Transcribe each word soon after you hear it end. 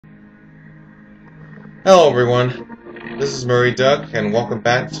Hello everyone, this is Murray Duck, and welcome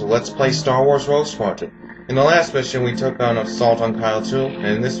back to Let's Play Star Wars Rogue Squadron. In the last mission we took on Assault on Kyle 2, and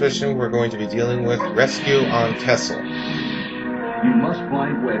in this mission we're going to be dealing with Rescue on Kessel. You must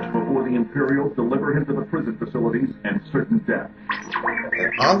find Wedge before the Imperials deliver him to the prison facilities and certain death.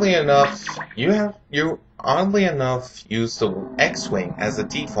 And oddly enough, you use the X-Wing as the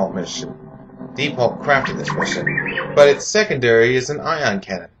default craft in this mission, but its secondary is an ion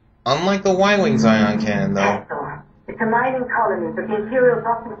cannon. Unlike the Y-Wing's ion cannon, though. It's a mining colony, but the Imperials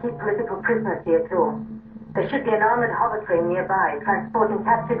often keep political prisoners here, too. There should be an armored hover train nearby, transporting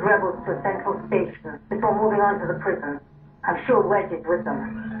captured rebels to a central station before moving on to the prison. I'm sure Wedge is with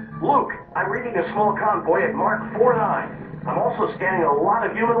them. Luke, I'm reading a small convoy at Mark 49. I'm also scanning a lot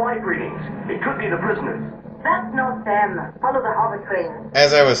of human life readings. It could be the prisoners. That's not them. Follow the hover train.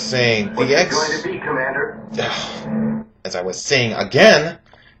 As I was saying, What's it going to be, Commander? As I was saying again,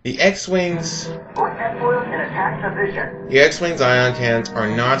 the X-Wings... The X-Wings ion cannons are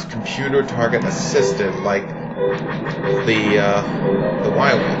not computer target assisted like the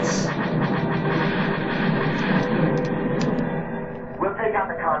Y-Wings. We'll take out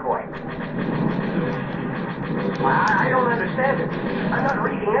the convoy. I don't understand it. I'm not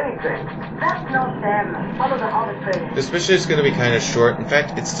reading anything. That's not them. Follow the hover train. This mission is going to be kind of short. In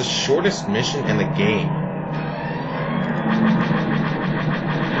fact, it's the shortest mission in the game.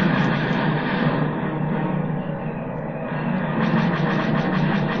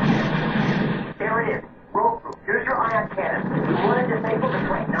 There it is. Rogue group, here's your ion cannon. We want to disable the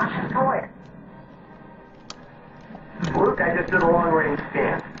train, not destroy it. Luke, I just did a long-range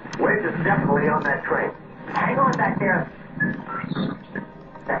scan. Wedge is definitely on that train. Hang on back there.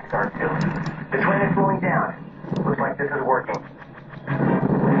 That's R2. The train is slowing down. Looks like this is working.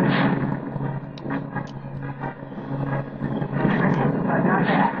 But not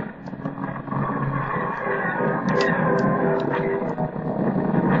bad.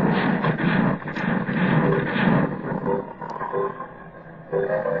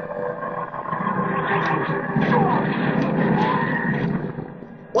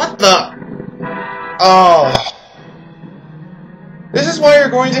 What the? Oh. This is why you're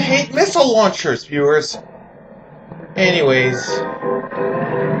going to hate missile launchers, viewers. Anyways.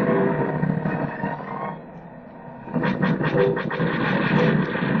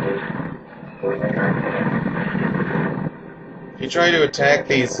 If you try to attack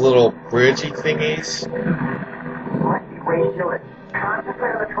these little bridgey thingies... Ratio it.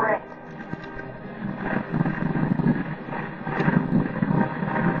 Concentrate on the train.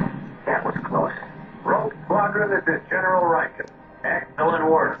 That was close. Rogue Squadron, this is General Riken. Excellent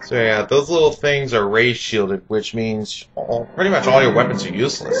work. So yeah, those little things are ray shielded, which means pretty much all your weapons are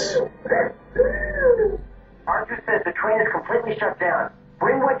useless. R2 says the train is completely shut down.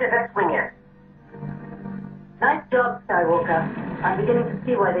 Bring Wedge's X-Wing in. Nice job, Skywalker. I'm beginning to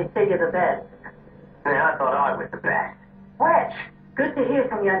see why they say you're the best. Yeah, I thought I was the best. Wedge, good to hear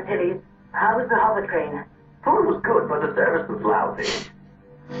from you, Antilles. How was the hover train? Food was good, but the service was lousy.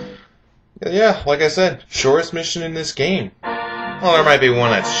 Yeah, like I said, shortest mission in this game. Well, there might be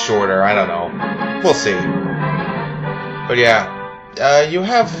one that's shorter, I don't know. We'll see. But yeah, you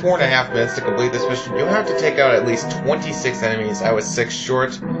have 4.5 minutes to complete this mission. You'll have to take out at least 26 enemies. I was 6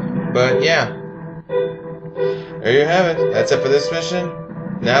 short, but yeah. There you have it. That's it for this mission.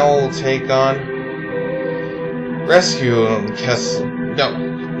 Now we'll take on Rescue on Kessel. No,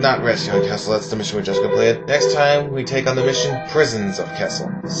 not Rescue on Kessel. That's the mission we just completed. Next time, we take on the mission Prisons of Kessel.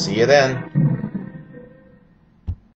 See you then.